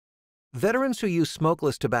Veterans who use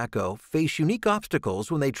smokeless tobacco face unique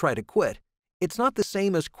obstacles when they try to quit. It's not the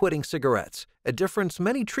same as quitting cigarettes, a difference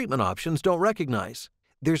many treatment options don't recognize.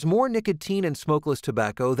 There's more nicotine in smokeless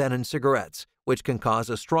tobacco than in cigarettes, which can cause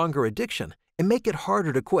a stronger addiction and make it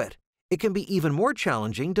harder to quit. It can be even more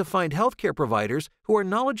challenging to find healthcare providers who are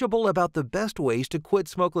knowledgeable about the best ways to quit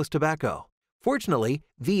smokeless tobacco. Fortunately,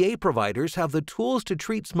 VA providers have the tools to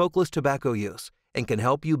treat smokeless tobacco use and can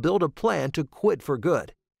help you build a plan to quit for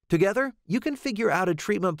good. Together, you can figure out a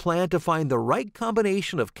treatment plan to find the right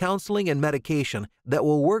combination of counseling and medication that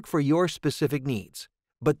will work for your specific needs.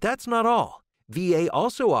 But that's not all. VA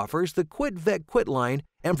also offers the Quit Vet Quit line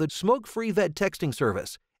and the Smoke-Free Vet texting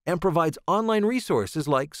service, and provides online resources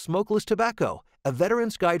like Smokeless Tobacco, a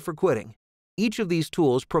veteran's guide for quitting. Each of these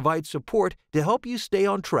tools provides support to help you stay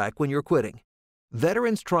on track when you're quitting.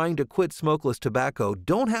 Veterans trying to quit smokeless tobacco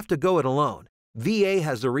don't have to go it alone. VA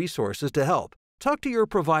has the resources to help. Talk to your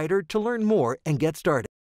provider to learn more and get started.